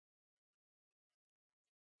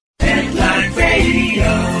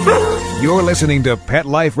You're listening to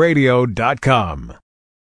PetLifeRadio.com.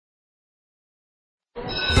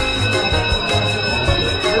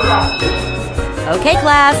 Okay,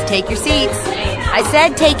 class, take your seats. I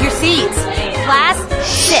said take your seats. Class,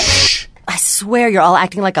 sit. Shh. I swear you're all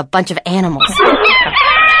acting like a bunch of animals.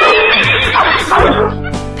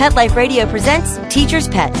 Pet Life Radio presents Teacher's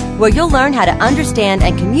Pet, where you'll learn how to understand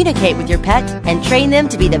and communicate with your pet and train them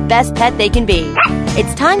to be the best pet they can be.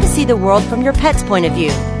 It's time to see the world from your pet's point of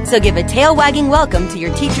view. So give a tail-wagging welcome to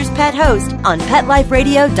your Teacher's Pet host on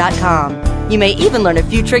PetLifeRadio.com. You may even learn a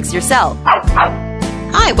few tricks yourself.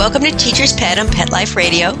 Hi, welcome to Teacher's Pet on Pet Life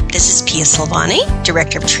Radio. This is Pia Silvani,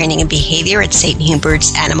 Director of Training and Behavior at St.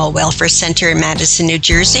 Hubert's Animal Welfare Center in Madison, New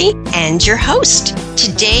Jersey, and your host.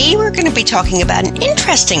 Today, we're going to be talking about an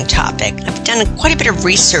interesting topic. I've done quite a bit of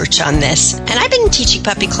research on this, and I've been teaching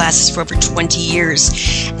puppy classes for over 20 years,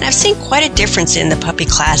 and I've seen quite a difference in the puppy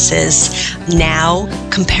classes now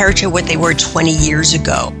compared to what they were 20 years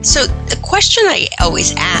ago. So the question I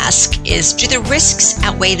always ask is, do the risks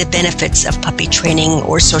outweigh the benefits of puppy training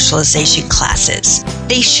or socialization classes?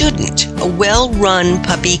 They shouldn't. A well-run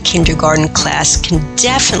puppy kindergarten class can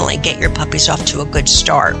definitely get your puppies off to a good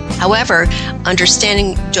start. However,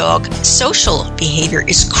 understanding dog social behavior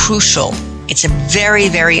is crucial. It's a very,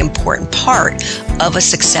 very important part of a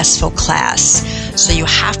successful class. So you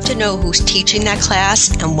have to know who's teaching that class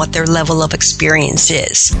and what their level of experience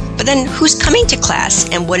is. But then who's coming to class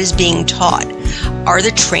and what is being taught? Are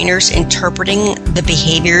the trainers interpreting the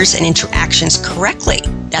behaviors and interactions correctly?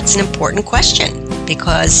 That's an important question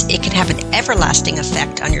because it can have an everlasting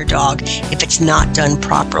effect on your dog if it's not done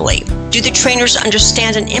properly. Do the trainers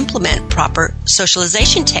understand and implement proper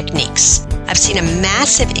socialization techniques? I've seen a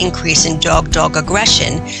massive increase in dog-dog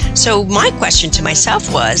aggression. So my question to myself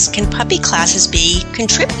was, can puppy classes be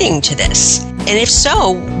contributing to this? And if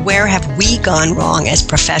so, where have we gone wrong as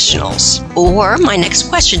professionals? Or my next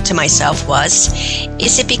question to myself was,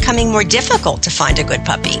 is it becoming more difficult to find a good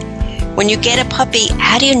puppy? When you get a puppy,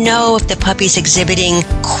 how do you know if the puppy's exhibiting,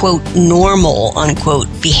 quote, normal, unquote,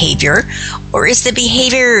 behavior? Or is the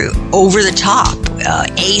behavior over the top,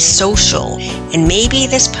 asocial? And maybe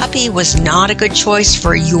this puppy was not a good choice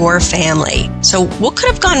for your family. So what could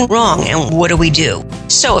have gone wrong and what do we do?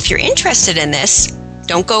 So if you're interested in this,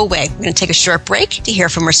 don't go away. We're going to take a short break to hear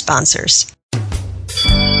from our sponsors.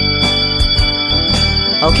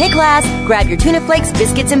 Okay, class, grab your tuna flakes,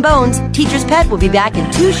 biscuits, and bones. Teacher's Pet will be back in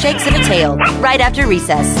 2 shakes of a tail, right after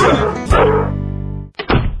recess.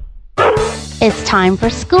 It's time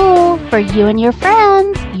for school for you and your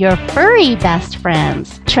friends, your furry best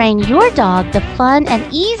friends. Train your dog the fun and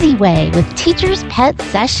easy way with Teacher's Pet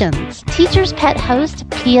Sessions. Teacher's Pet host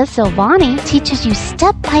Pia Silvani teaches you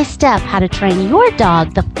step-by-step how to train your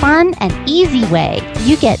dog the fun and easy way.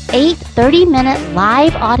 You get 8 30-minute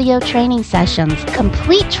live audio training sessions,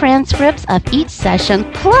 complete transcripts of each session,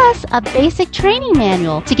 plus a basic training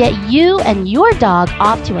manual to get you and your dog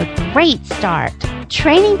off to a great start.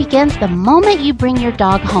 Training begins the moment you bring your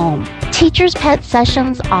dog home. Teacher's Pet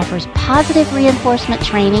Sessions offers positive reinforcement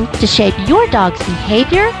training to shape your dog's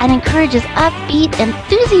behavior and encourages upbeat,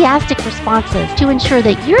 enthusiastic responses to ensure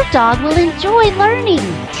that your dog will enjoy learning.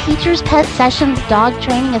 Teacher's Pet Sessions dog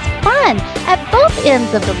training is fun at both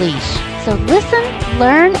ends of the leash. So listen,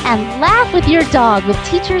 learn, and laugh with your dog with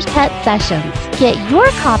Teacher's Pet Sessions. Get your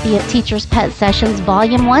copy of Teacher's Pet Sessions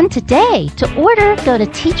Volume 1 today. To order, go to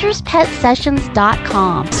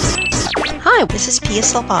teacherspetsessions.com. Hi, this is Pia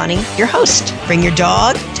Silvani, your host. Bring your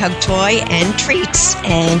dog, tug toy, and treats,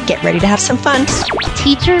 and get ready to have some fun.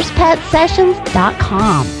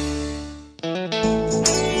 teacherspetsessions.com.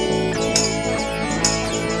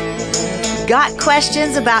 Got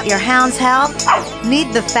questions about your hound's health?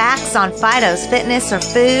 Need the facts on Fido's fitness or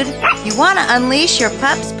food? You want to unleash your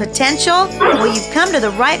pup's potential? Well, you've come to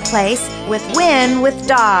the right place with Win with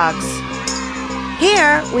Dogs.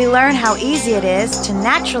 Here, we learn how easy it is to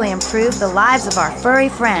naturally improve the lives of our furry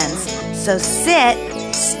friends. So sit,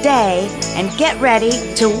 stay, and get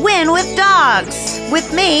ready to win with dogs.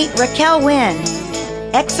 With me, Raquel Wynn.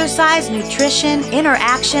 Exercise, nutrition,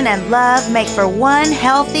 interaction, and love make for one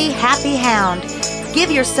healthy, happy hound.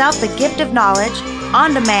 Give yourself the gift of knowledge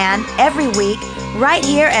on demand every week right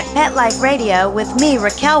here at Pet Life Radio with me,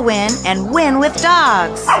 Raquel Wynn, and Win with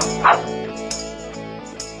Dogs.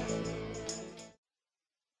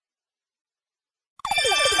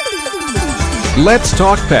 Let's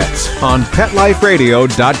Talk Pets on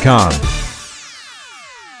PetLifeRadio.com.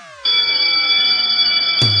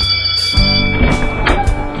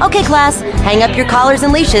 Okay, class, hang up your collars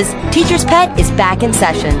and leashes. Teacher's Pet is back in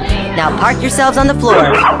session. Now park yourselves on the floor.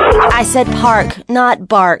 I said park, not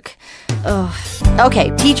bark. Ugh.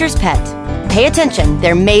 Okay, teacher's pet. Pay attention.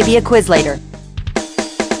 There may be a quiz later.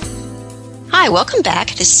 Hi, welcome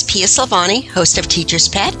back. This is Pia Silvani, host of Teacher's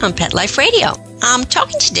Pet on Pet Life Radio. I'm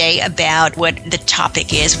talking today about what the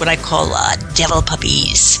topic is, what I call devil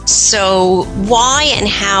puppies. So why and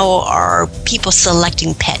how are people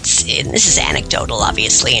selecting pets? And this is anecdotal,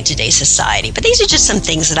 obviously, in today's society, but these are just some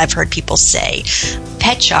things that I've heard people say.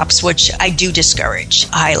 Pet shops, which I do discourage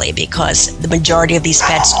highly because the majority of these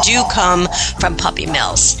pets do come from puppy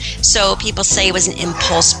mills. So people say it was an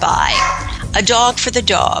impulse buy. A dog for the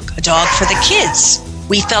dog, a dog for the kids.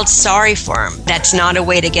 We felt sorry for him. That's not a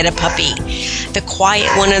way to get a puppy. The quiet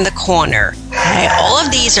one in the corner. Okay? All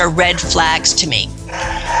of these are red flags to me.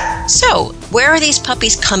 So, where are these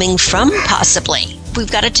puppies coming from, possibly?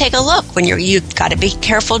 We've got to take a look. You've got to be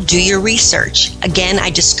careful, do your research. Again, I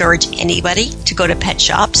discourage anybody to go to pet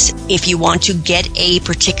shops. If you want to get a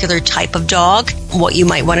particular type of dog, what you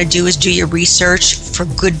might want to do is do your research for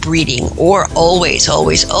good breeding, or always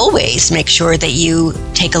make sure that you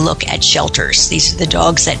take a look at shelters. These are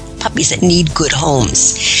the puppies that need good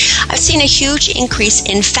homes. I've seen a huge increase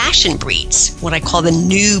in fashion breeds, what I call the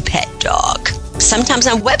new pet dog. Sometimes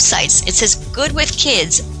on websites, it says good with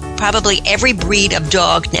kids. Probably every breed of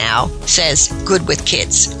dog now says good with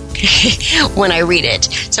kids when I read it.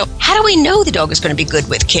 So how do we know the dog is going to be good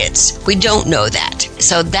with kids? We don't know that.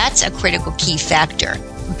 So that's a critical key factor.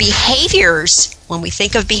 Behaviors, when we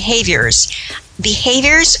think of behaviors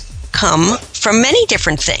come from many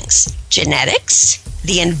different things. Genetics,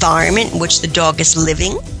 the environment in which the dog is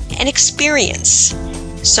living, and experience.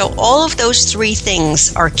 So all of those three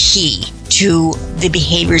things are key to the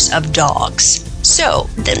behaviors of dogs. So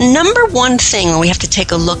the number one thing we have to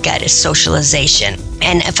take a look at is socialization.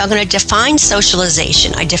 And if I'm going to define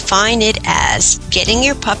socialization, I define it as getting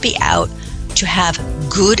your puppy out to have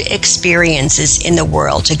good experiences in the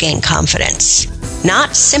world to gain confidence.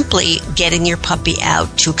 Not simply getting your puppy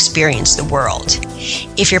out to experience the world.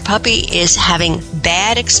 If your puppy is having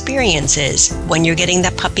bad experiences when you're getting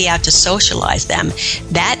that puppy out to socialize them,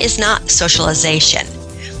 that is not socialization.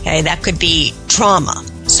 Okay, that could be trauma.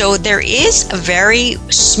 So there is a very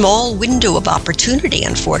small window of opportunity,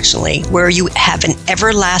 unfortunately, where you have an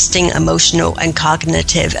everlasting emotional and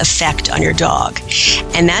cognitive effect on your dog.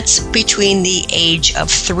 And that's between the age of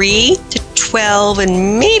 3 to 12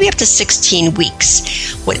 and maybe up to 16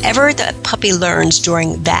 weeks. Whatever the puppy learns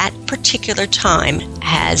during that particular time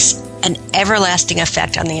has an everlasting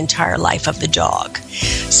effect on the entire life of the dog.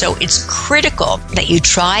 So it's critical that you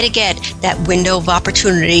try to get that window of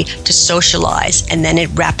opportunity to socialize, and then it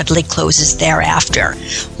rapidly closes thereafter.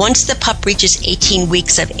 Once the pup reaches 18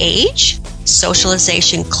 weeks of age,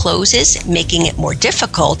 socialization closes, making it more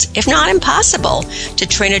difficult, if not impossible, to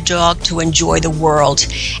train a dog to enjoy the world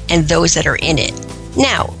and those that are in it.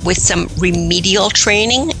 Now, with some remedial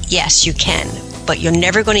training, yes, you can. But you're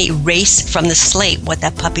never going to erase from the slate what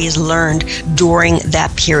that puppy has learned during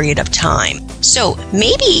that period of time. So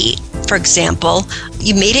maybe, for example,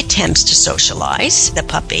 you made attempts to socialize the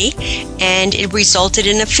puppy and it resulted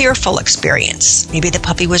in a fearful experience. Maybe the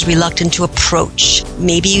puppy was reluctant to approach.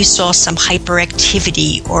 Maybe you saw some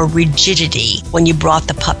hyperactivity or rigidity when you brought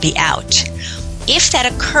the puppy out. If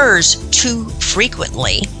that occurs too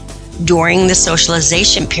frequently during the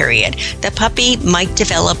socialization period, the puppy might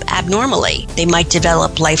develop abnormally. They might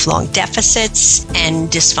develop lifelong deficits and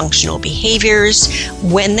dysfunctional behaviors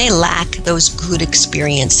when they lack those good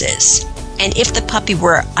experiences. And if the puppy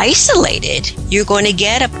were isolated, you're going to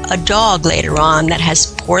get a dog later on that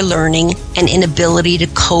has poor learning and inability to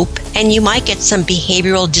cope, and you might get some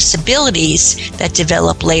behavioral disabilities that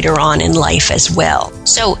develop later on in life as well.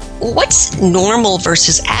 So what's normal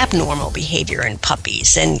versus abnormal behavior in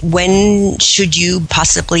puppies, and when should you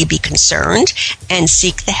possibly be concerned and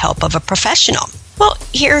seek the help of a professional? Well,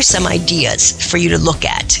 here are some ideas for you to look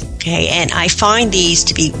at, okay? And I find these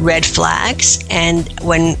to be red flags. And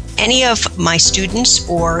when any of my students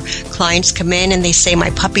or clients come in and they say,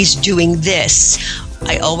 my puppy's doing this,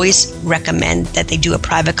 I always recommend that they do a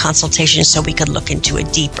private consultation so we could look into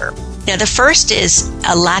it deeper. Now, the first is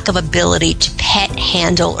a lack of ability to pet,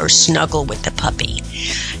 handle, or snuggle with the puppy.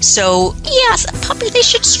 So, yes, a puppy, they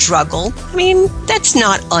should struggle. I mean, that's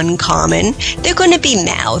not uncommon. They're going to be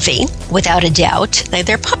mouthy, without a doubt.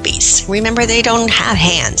 They're puppies. Remember, they don't have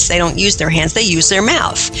hands. They don't use their hands. They use their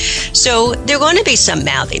mouth. So there going to be some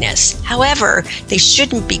mouthiness. However, they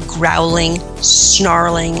shouldn't be growling,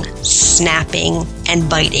 snarling, snapping, and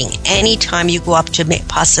biting. Anytime you go up to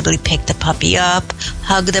possibly pick the puppy up,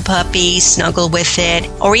 hug the puppy, snuggle with it,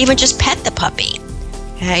 or even just pet the puppy.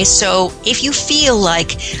 Okay, so if you feel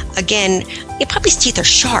like, again, puppies' teeth are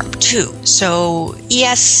sharp too. So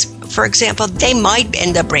yes, for example, they might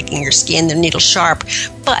end up breaking your skin. They're needle sharp,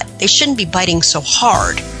 but they shouldn't be biting so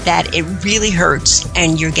hard that it really hurts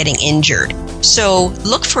and you're getting injured. So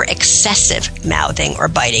look for excessive mouthing or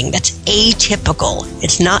biting. That's atypical.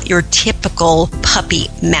 It's not your typical puppy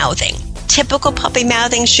mouthing. Typical puppy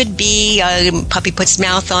mouthing should be a puppy puts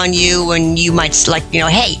mouth on you and you might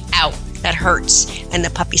hey, ow, that hurts, and the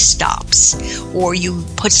puppy stops. Or you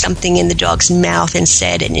put something in the dog's mouth and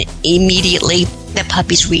said, and immediately the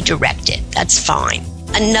puppy's redirected. That's fine.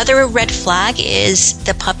 Another red flag is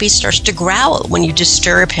the puppy starts to growl when you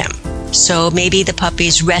disturb him. So maybe the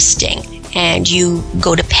puppy's resting and you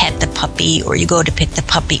go to pet the puppy or you go to pick the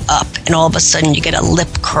puppy up and all of a sudden you get a lip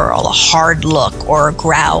curl, a hard look, or a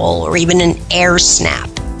growl, or even an air snap.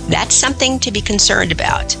 That's something to be concerned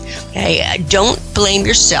about. Okay? Don't blame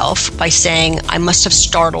yourself by saying, I must have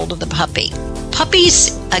startled the puppy.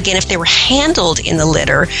 Puppies, again, if they were handled in the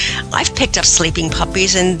litter, I've picked up sleeping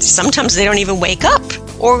puppies and sometimes they don't even wake up.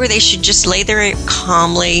 Or they should just lay there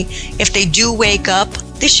calmly. If they do wake up,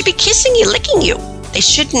 they should be kissing you, licking you. They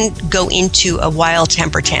shouldn't go into a wild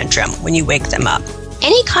temper tantrum when you wake them up.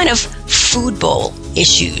 Any kind of food bowl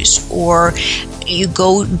issues, or you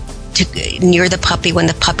go near the puppy when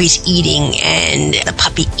the puppy's eating and the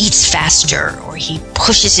puppy eats faster, or he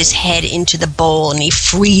pushes his head into the bowl and he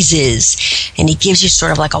freezes and he gives you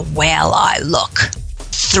sort of like a whale eye look,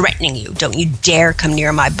 threatening you. Don't you dare come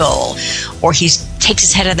near my bowl. Or he takes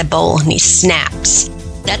his head out of the bowl and he snaps.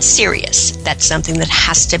 That's serious. That's something that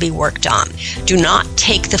has to be worked on. Do not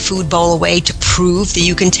take the food bowl away to prove that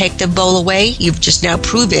you can take the bowl away. You've just now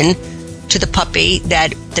proven to the puppy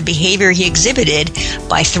that the behavior he exhibited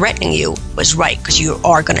by threatening you was right, because you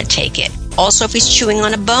are going to take it. Also, if he's chewing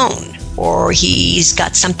on a bone or he's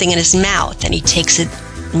got something in his mouth and he takes it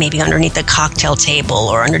maybe underneath a cocktail table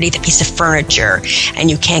or underneath a piece of furniture and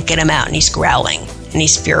you can't get him out and he's growling and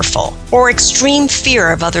he's fearful, or extreme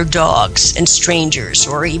fear of other dogs and strangers,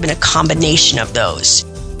 or even a combination of those.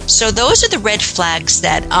 So those are the red flags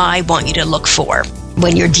that I want you to look for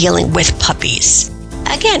when you're dealing with puppies.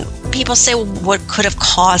 Again, people say, well, what could have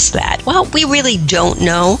caused that? Well, we really don't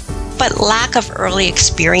know, but lack of early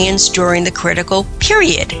experience during the critical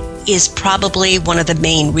period is probably one of the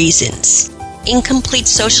main reasons. Incomplete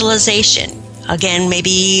socialization. Again,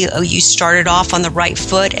 maybe you started off on the right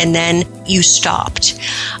foot and then you stopped.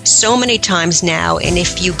 So many times now, and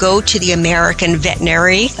if you go to the American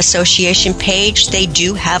Veterinary Association page, they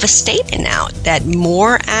do have a statement out that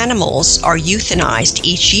more animals are euthanized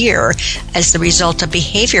each year as the result of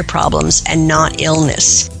behavior problems and not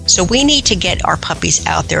illness. So we need to get our puppies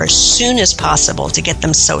out there as soon as possible to get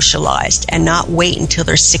them socialized and not wait until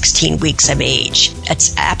they're 16 weeks of age.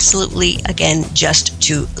 That's absolutely, again, just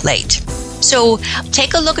too late. So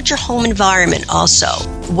take a look at your home environment also.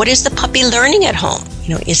 What is the puppy learning at home?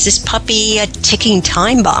 Is this puppy a ticking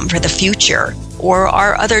time bomb for the future? Or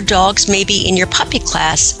are other dogs maybe in your puppy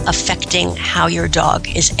class affecting how your dog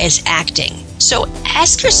is acting? So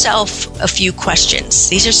ask yourself a few questions.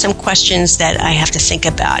 These are some questions that I have to think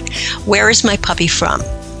about. Where is my puppy from?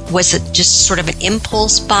 Was it just sort of an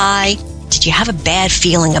impulse buy? Did you have a bad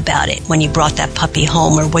feeling about it when you brought that puppy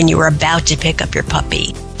home or when you were about to pick up your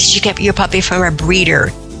puppy? Did you get your puppy from a breeder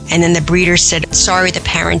and then the breeder said, sorry, the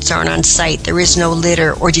parents aren't on site, there is no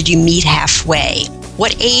litter, or did you meet halfway?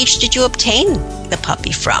 What age did you obtain the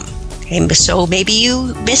puppy from? And so maybe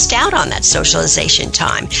you missed out on that socialization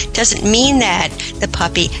time. Doesn't mean that the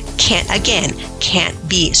puppy can't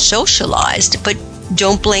be socialized, but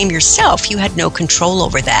don't blame yourself. You had no control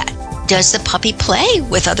over that. Does the puppy play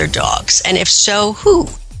with other dogs? And if so, who?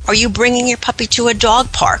 Are you bringing your puppy to a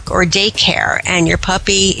dog park or a daycare and your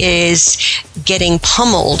puppy is getting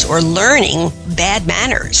pummeled or learning bad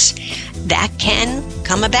manners? That can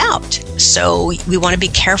come about. So we want to be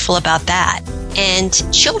careful about that. And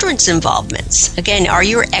children's involvements. Again, are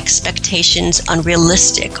your expectations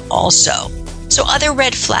unrealistic also? So other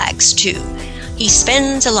red flags too. He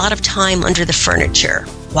spends a lot of time under the furniture.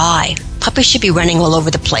 Why? Puppies should be running all over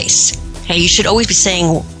the place. Okay, you should always be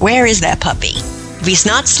saying, where is that puppy? If he's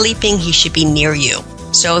not sleeping, he should be near you.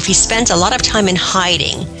 So if he spends a lot of time in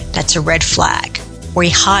hiding, that's a red flag. Or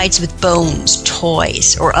he hides with bones,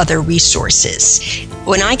 toys, or other resources.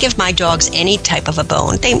 When I give my dogs any type of a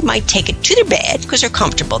bone, they might take it to their bed because they're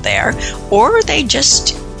comfortable there, or they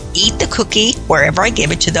just eat the cookie wherever I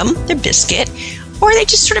give it to them, their biscuit, or they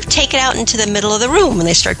just sort of take it out into the middle of the room and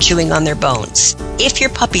they start chewing on their bones. If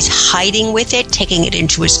your puppy's hiding with it, taking it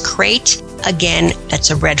into his crate, again,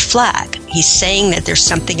 that's a red flag. He's saying that there's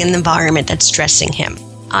something in the environment that's stressing him.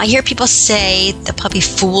 I hear people say the puppy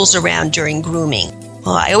fools around during grooming.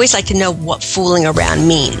 Well, I always like to know what fooling around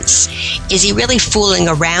means. Is he really fooling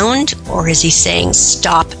around, or is he saying,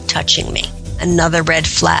 stop touching me? Another red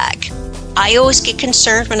flag. I always get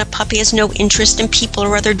concerned when a puppy has no interest in people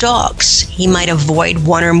or other dogs. He might avoid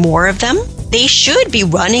one or more of them. They should be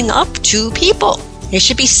running up to people. They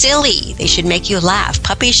should be silly. They should make you laugh.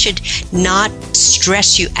 Puppies should not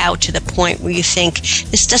stress you out to the point where you think,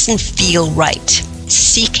 this doesn't feel right.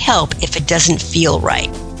 Seek help if it doesn't feel right.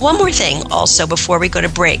 One more thing also before we go to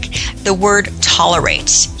break. The word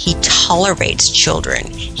tolerates. He tolerates children.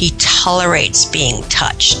 He tolerates being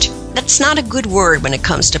touched. That's not a good word when it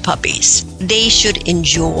comes to puppies. They should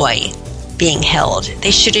enjoy being held. They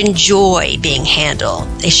should enjoy being handled.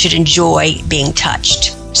 They should enjoy being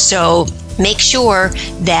touched. So make sure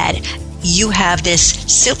that you have this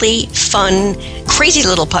silly, fun, crazy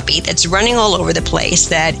little puppy that's running all over the place,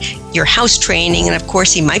 that you're house training, and of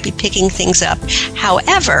course he might be picking things up.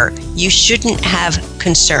 However, you shouldn't have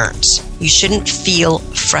concerns. You shouldn't feel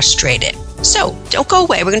frustrated. So don't go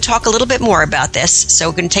away. We're going to talk a little bit more about this. So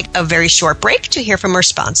we're going to take a very short break to hear from our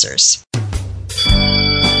sponsors.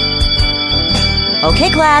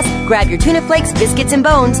 Okay, class, grab your tuna flakes, biscuits, and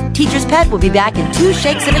bones. Teacher's Pet will be back in 2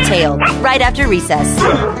 shakes of a tail, right after recess.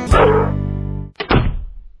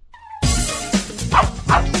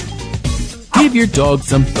 Give your dog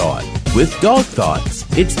some thought with Dog Thoughts.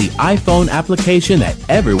 It's the iPhone application that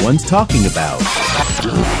everyone's talking about.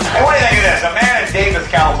 Hey, what do you think of this? A man in Davis,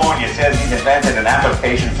 California says he's invented an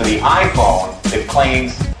application for the iPhone that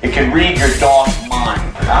claims it can read your dog's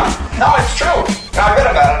mind. Huh? No, it's true. I read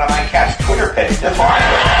about it on my cat's Twitter page. That's why.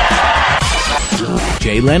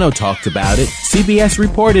 Jay Leno talked about it, CBS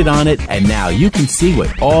reported on it, and now you can see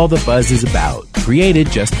what all the buzz is about.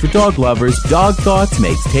 Created just for dog lovers, Dog Thoughts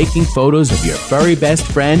makes taking photos of your furry best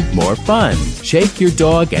friend more fun. Shake your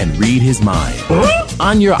dog and read his mind.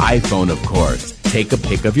 On your iPhone, of course. Take a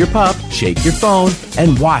pic of your pup, shake your phone,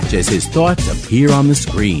 and watch as his thoughts appear on the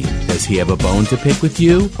screen. Does he have a bone to pick with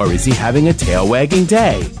you, or is he having a tail-wagging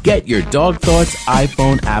day? Get your Dog Thoughts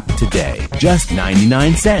iPhone app today. Just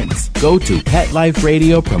 99 cents. Go to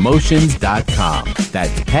PetLifeRadioPromotions.com.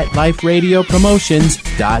 That's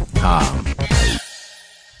PetLifeRadioPromotions.com.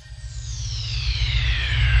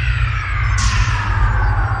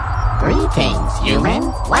 Greetings,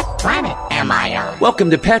 humans. What planet am I on? Welcome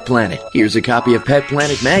to Pet Planet. Here's a copy of Pet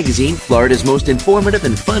Planet Magazine, Florida's most informative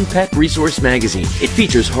and fun pet resource magazine. It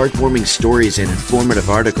features heartwarming stories and informative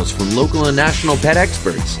articles from local and national pet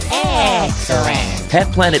experts. Excellent.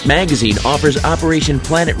 Pet Planet Magazine offers Operation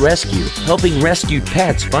Planet Rescue, helping rescued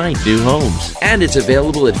pets find new homes. And it's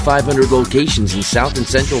available at 500 locations in South and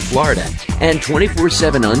Central Florida and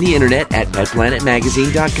 24/7 on the internet at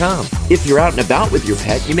PetPlanetMagazine.com. If you're out and about with your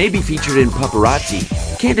pet, you may be featured in Paparazzi,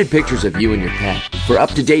 candid pictures of you and your pet. For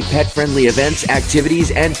up-to-date pet-friendly events,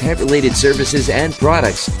 activities, and pet-related services and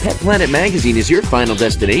products, Pet Planet Magazine is your final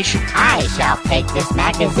destination. I shall take this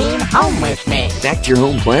magazine home with me. Back to your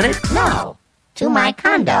home planet? No, to my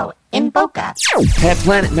condo in Boca. Pet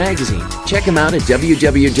Planet Magazine. Check them out at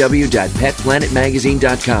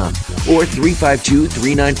www.petplanetmagazine.com or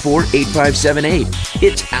 352-394-8578.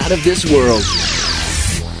 It's out of this world.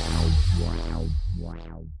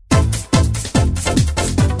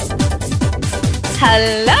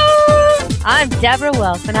 Hello! I'm Deborah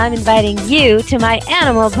Wolf, and I'm inviting you to my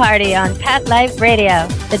animal party on Pet Life Radio.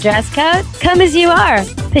 The dress code? Come as you are.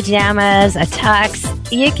 Pajamas, a tux.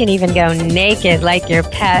 You can even go naked like your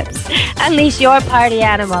pets. Unleash your party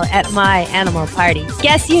animal at my animal party.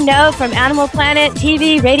 Guests you know from Animal Planet,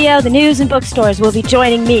 TV, radio, the news, and bookstores will be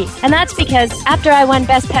joining me. And that's because after I won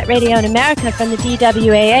Best Pet Radio in America from the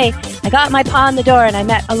DWAA, I got my paw in the door and I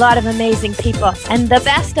met a lot of amazing people. And the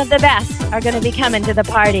best of the best are going to be coming to the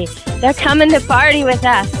party. They're coming to party with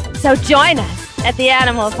us. So join us at the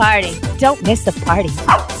animal party. Don't miss the party.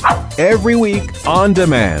 Every week on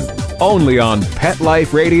demand, only on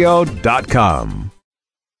PetLifeRadio.com.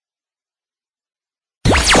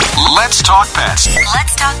 Let's talk pets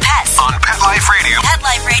Let's talk pets on Pet Life Radio. Pet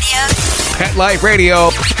Life Radio.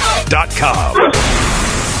 PetLifeRadio.com.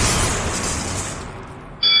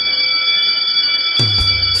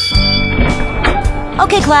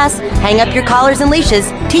 Okay, class, hang up your collars and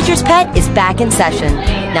leashes. Teacher's Pet is back in session.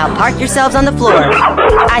 Now park yourselves on the floor.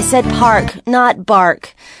 I said park, not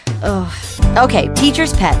bark. Ugh. Okay,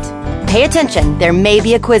 Teacher's Pet. Pay attention, there may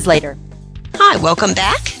be a quiz later. Hi, welcome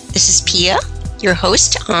back. This is Pia, your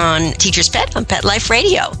host on Teacher's Pet on Pet Life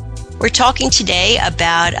Radio. We're talking today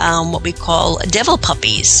about what we call devil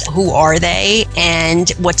puppies. Who are they and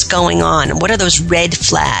what's going on? What are those red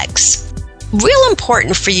flags? Real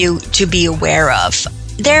important for you to be aware of.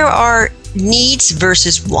 There are needs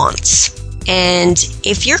versus wants. And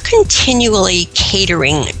if you're continually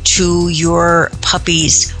catering to your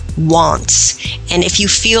puppy's wants, and if you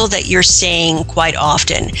feel that you're saying quite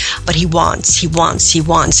often, but he wants,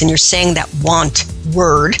 and you're saying that want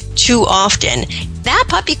word too often, that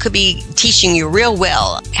puppy could be teaching you real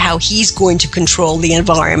well how he's going to control the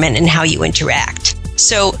environment and how you interact.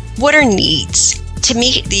 So what are needs? To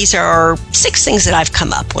me, these are 6 things that I've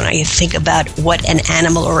come up when I think about what an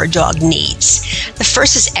animal or a dog needs. The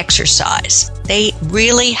first is exercise. They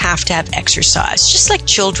really have to have exercise, just like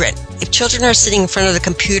children. If children are sitting in front of the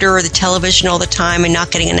computer or the television all the time and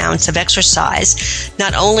not getting an ounce of exercise,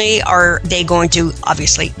 not only are they going to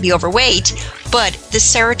obviously be overweight, but the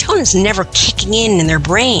serotonin is never kicking in their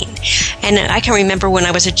brain. And I can remember when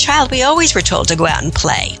I was a child, we always were told to go out and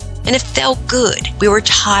play. And it felt good. We were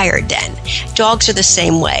tired then. Dogs are the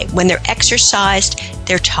same way. When they're exercised,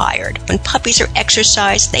 they're tired. When puppies are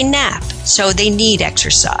exercised, they nap. So they need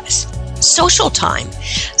exercise. Social time.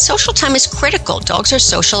 Social time is critical. Dogs are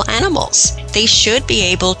social animals. They should be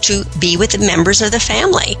able to be with the members of the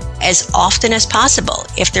family as often as possible.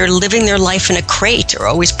 If they're living their life in a crate or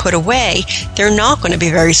always put away, they're not going to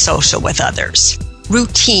be very social with others.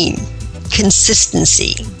 Routine,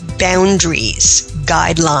 consistency, boundaries,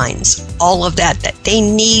 guidelines, all of that they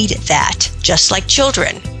need that, just like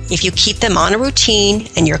children. If you keep them on a routine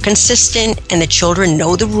and you're consistent and the children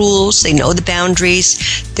know the rules, they know the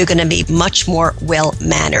boundaries, they're going to be much more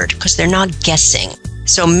well-mannered because they're not guessing.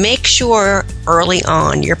 So make sure early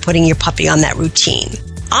on you're putting your puppy on that routine.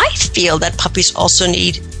 I feel that puppies also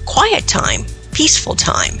need quiet time, peaceful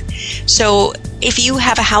time. So if you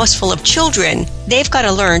have a house full of children, they've got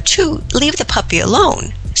to learn to leave the puppy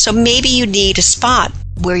alone. So maybe you need a spot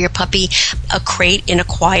where your puppy, a crate in a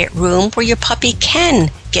quiet room where your puppy can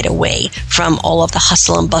get away from all of the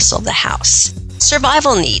hustle and bustle of the house.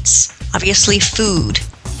 Survival needs, obviously food,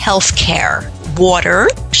 health care, water,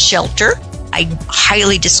 shelter. I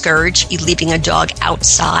highly discourage you leaving a dog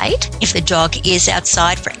outside. If the dog is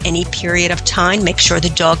outside for any period of time, make sure the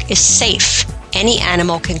dog is safe. Any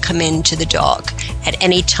animal can come into the dog at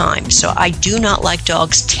any time. So I do not like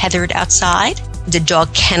dogs tethered outside. The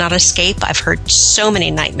dog cannot escape. I've heard so many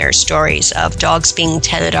nightmare stories of dogs being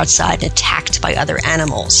tethered outside and attacked by other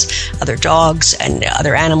animals, other dogs and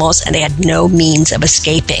other animals, and they had no means of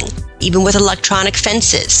escaping. Even with electronic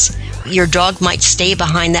fences, your dog might stay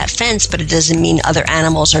behind that fence, but it doesn't mean other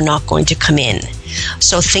animals are not going to come in.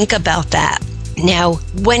 So think about that. Now,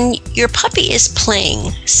 when your puppy is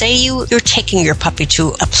playing, say you're taking your puppy to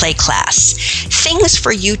a play class, things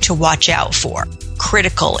for you to watch out for.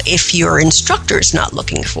 Critical if your instructor is not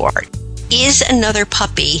looking for it. Is another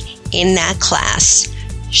puppy in that class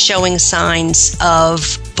showing signs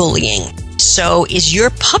of bullying? So is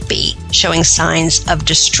your puppy showing signs of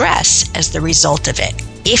distress as the result of it?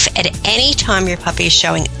 If at any time your puppy is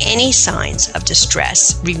showing any signs of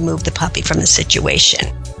distress, remove the puppy from the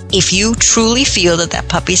situation. If you truly feel that that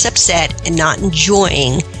puppy's upset and not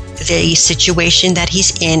enjoying the situation that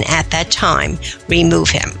he's in at that time, remove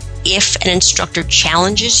him. If an instructor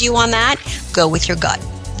challenges you on that, go with your gut.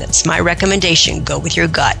 That's my recommendation. Go with your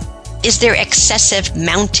gut. Is there excessive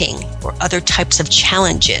mounting or other types of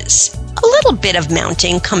challenges? A little bit of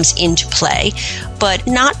mounting comes into play, but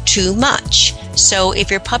not too much. So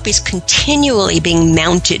if your puppy's continually being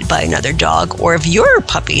mounted by another dog, or if your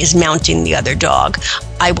puppy is mounting the other dog,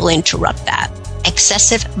 I will interrupt that.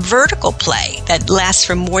 Excessive vertical play that lasts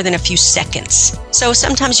for more than a few seconds. So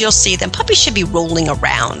sometimes you'll see them, puppies should be rolling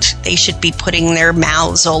around. They should be putting their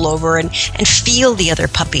mouths all over and feel the other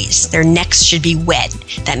puppies. Their necks should be wet.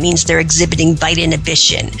 That means they're exhibiting bite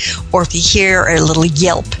inhibition. Or if you hear a little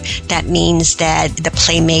yelp, that means that the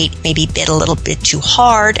playmate maybe bit a little bit too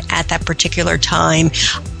hard at that particular time.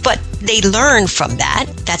 But they learn from that.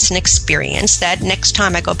 That's an experience that next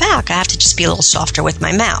time I go back, I have to just be a little softer with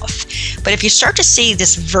my mouth. But if you start to see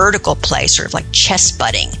this vertical play, sort of like chest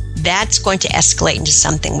butting, that's going to escalate into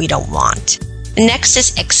something we don't want. Next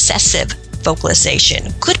is excessive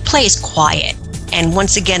vocalization. Good play is quiet. And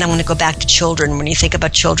once again, I want to go back to children. When you think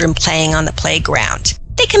about children playing on the playground,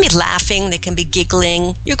 they can be laughing, they can be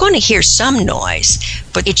giggling. You're going to hear some noise,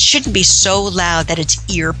 but it shouldn't be so loud that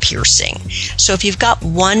it's ear-piercing. So if you've got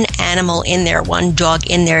one animal in there, one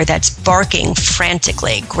dog in there that's barking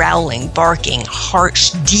frantically, growling, barking,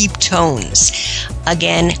 harsh, deep tones,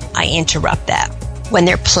 again, I interrupt that. When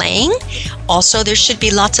they're playing, also there should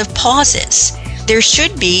be lots of pauses. There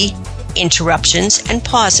should be interruptions and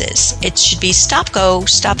pauses. It should be stop, go,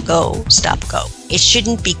 stop, go, stop, go. It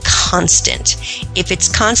shouldn't be constant. If it's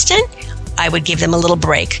constant, I would give them a little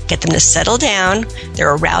break, get them to settle down,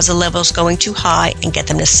 their arousal levels going too high, and get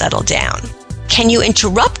them to settle down. Can you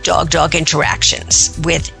interrupt dog-dog interactions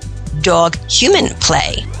with dog-human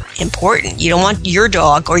play? Important. You don't want your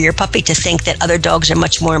dog or your puppy to think that other dogs are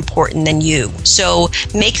much more important than you. So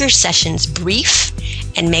make your sessions brief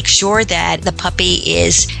and make sure that the puppy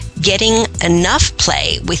is getting enough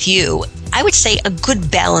play with you. I would say a good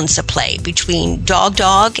balance of play between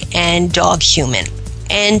dog-dog and dog-human.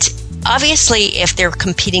 And obviously, if they're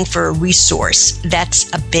competing for a resource,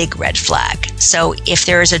 that's a big red flag. So if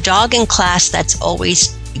there is a dog in class that's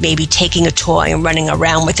always maybe taking a toy and running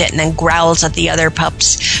around with it and then growls at the other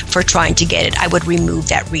pups for trying to get it, I would remove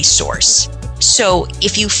that resource. So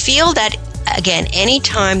if you feel that, again, any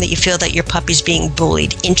time that you feel that your puppy's being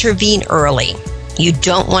bullied, intervene early. You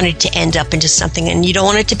don't want it to end up into something, and you don't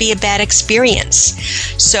want it to be a bad experience.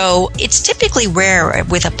 So it's typically rare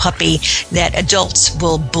with a puppy that adults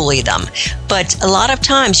will bully them. But a lot of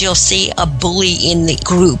times you'll see a bully in the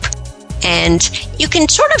group, and you can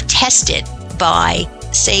sort of test it by,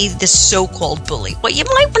 say, the so-called bully. What you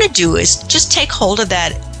might want to do is just take hold of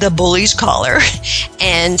the bully's collar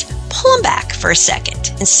and pull him back for a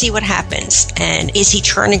second and see what happens. And is he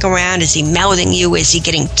turning around? Is he mouthing you? Is he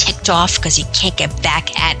getting ticked off because he can't get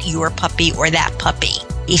back at your puppy or that puppy?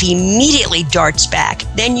 If he immediately darts back,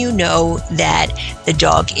 then you know that the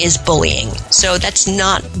dog is bullying. So that's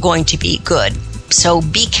not going to be good. So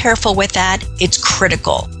be careful with that. It's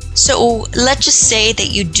critical. So let's just say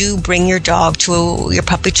that you do bring your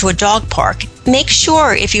puppy to a dog park. Make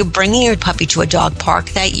sure if you're bringing your puppy to a dog park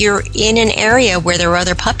that you're in an area where there are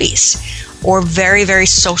other puppies or very, very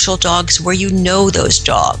social dogs where you know those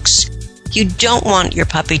dogs. You don't want your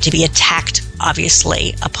puppy to be attacked,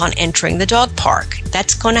 obviously, upon entering the dog park.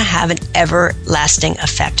 That's going to have an everlasting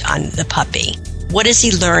effect on the puppy. What is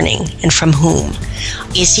he learning and from whom?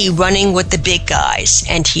 Is he running with the big guys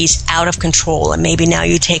and he's out of control, and maybe now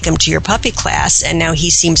you take him to your puppy class and now he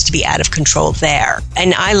seems to be out of control there?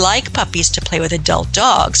 And I like puppies to play with adult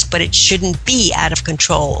dogs, but it shouldn't be out of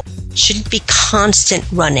control. It shouldn't be constant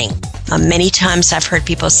running. Many times I've heard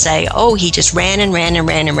people say, oh, he just ran and ran and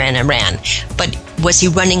ran and ran and ran. But was he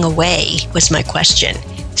running away was my question.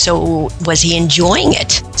 So was he enjoying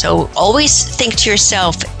it? So always think to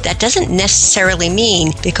yourself, that doesn't necessarily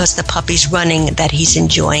mean because the puppy's running that he's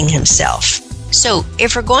enjoying himself. So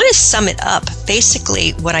if we're going to sum it up,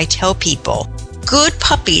 basically what I tell people, good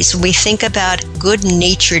puppies, when we think about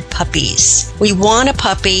good-natured puppies, we want a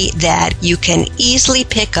puppy that you can easily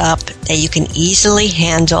pick up, that you can easily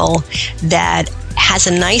handle, that has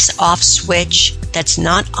a nice off switch, that's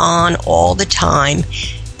not on all the time.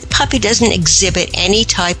 Puppy doesn't exhibit any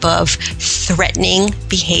type of threatening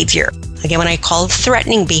behavior. Again, when I call it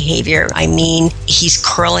threatening behavior, I mean he's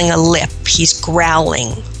curling a lip, he's growling,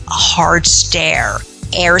 a hard stare,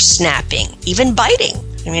 air snapping, even biting.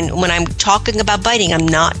 I mean, when I'm talking about biting, I'm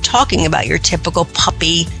not talking about your typical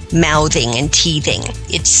puppy mouthing and teething.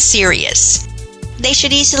 It's serious. They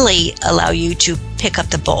should easily allow you to pick up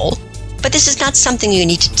the bowl. But this is not something you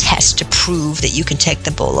need to test to prove that you can take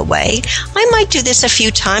the bowl away. I might do this a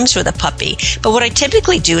few times with a puppy, but what I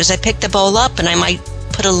typically do is I pick the bowl up and I might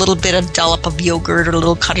put a little bit of dollop of yogurt or a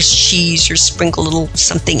little cut of cheese or sprinkle a little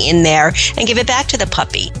something in there and give it back to the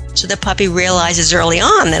puppy. So the puppy realizes early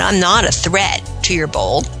on that I'm not a threat to your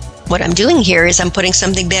bowl. What I'm doing here is I'm putting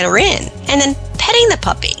something better in and then petting the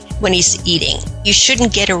puppy when he's eating. You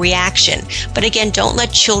shouldn't get a reaction. But again, don't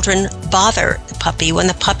let children bother the puppy when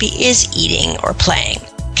the puppy is eating or playing.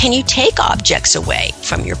 Can you take objects away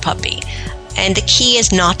from your puppy? And the key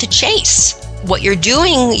is not to chase. What you're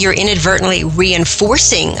doing, you're inadvertently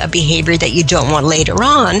reinforcing a behavior that you don't want later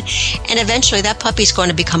on, and eventually that puppy's going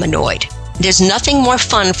to become annoyed. There's nothing more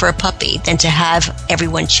fun for a puppy than to have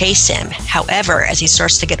everyone chase him. However, as he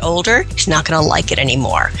starts to get older, he's not going to like it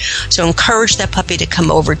anymore. So encourage that puppy to come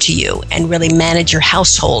over to you and really manage your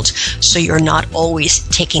household so you're not always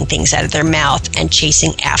taking things out of their mouth and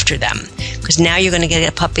chasing after them. Because now you're going to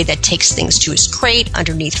get a puppy that takes things to his crate,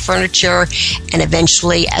 underneath furniture, and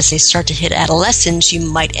eventually as they start to hit adolescence,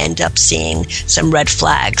 you might end up seeing some red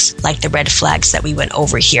flags, like the red flags that we went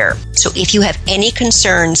over here. So if you have any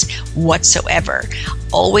concerns whatsoever,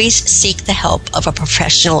 always seek the help of a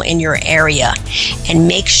professional in your area, and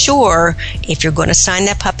make sure if you're going to sign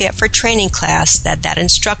that puppy up for training class that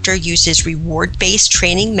instructor uses reward-based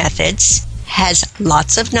training methods, has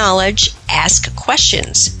lots of knowledge, ask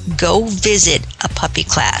questions, go visit a puppy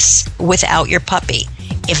class without your puppy.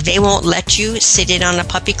 If they won't let you sit in on a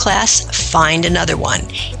puppy class, find another one.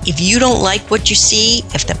 If you don't like what you see,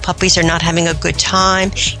 if the puppies are not having a good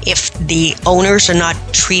time, if the owners are not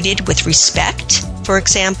treated with respect, for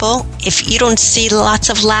example, if you don't see lots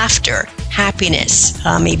of laughter, happiness,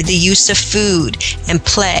 maybe the use of food and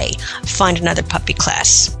play, find another puppy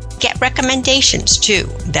class. Get recommendations too.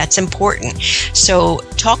 That's important. So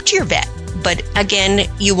talk to your vet. But again,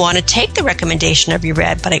 you want to take the recommendation of your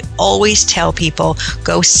vet, but I always tell people,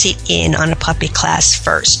 go sit in on a puppy class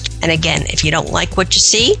first. And again, if you don't like what you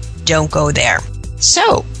see, don't go there.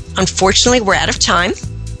 So, unfortunately, we're out of time.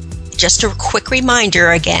 Just a quick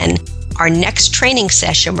reminder again, our next training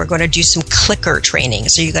session, we're going to do some clicker training.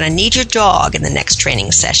 So you're going to need your dog in the next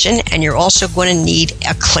training session, and you're also going to need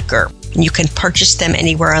a clicker. And you can purchase them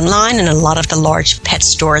anywhere online, and a lot of the large pet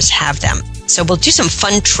stores have them. So we'll do some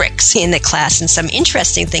fun tricks in the class and some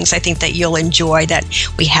interesting things I think that you'll enjoy that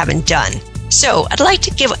we haven't done. So I'd like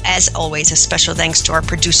to give, as always, a special thanks to our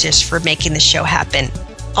producers for making the show happen.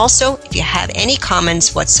 Also, if you have any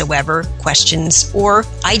comments whatsoever, questions, or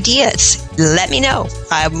ideas, let me know.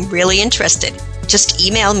 I'm really interested. Just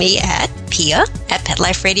email me at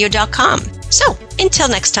pia@petliferadio.com. So until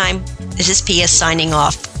next time, this is Pia signing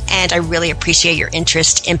off. And I really appreciate your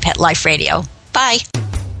interest in Pet Life Radio. Bye.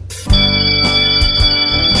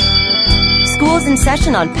 School's in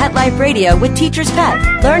session on Pet Life Radio with Teacher's Pet.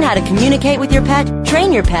 Learn how to communicate with your pet,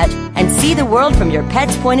 train your pet, and see the world from your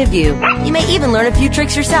pet's point of view. You may even learn a few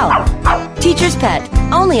tricks yourself. Teacher's Pet,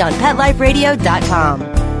 only on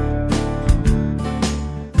PetLifeRadio.com.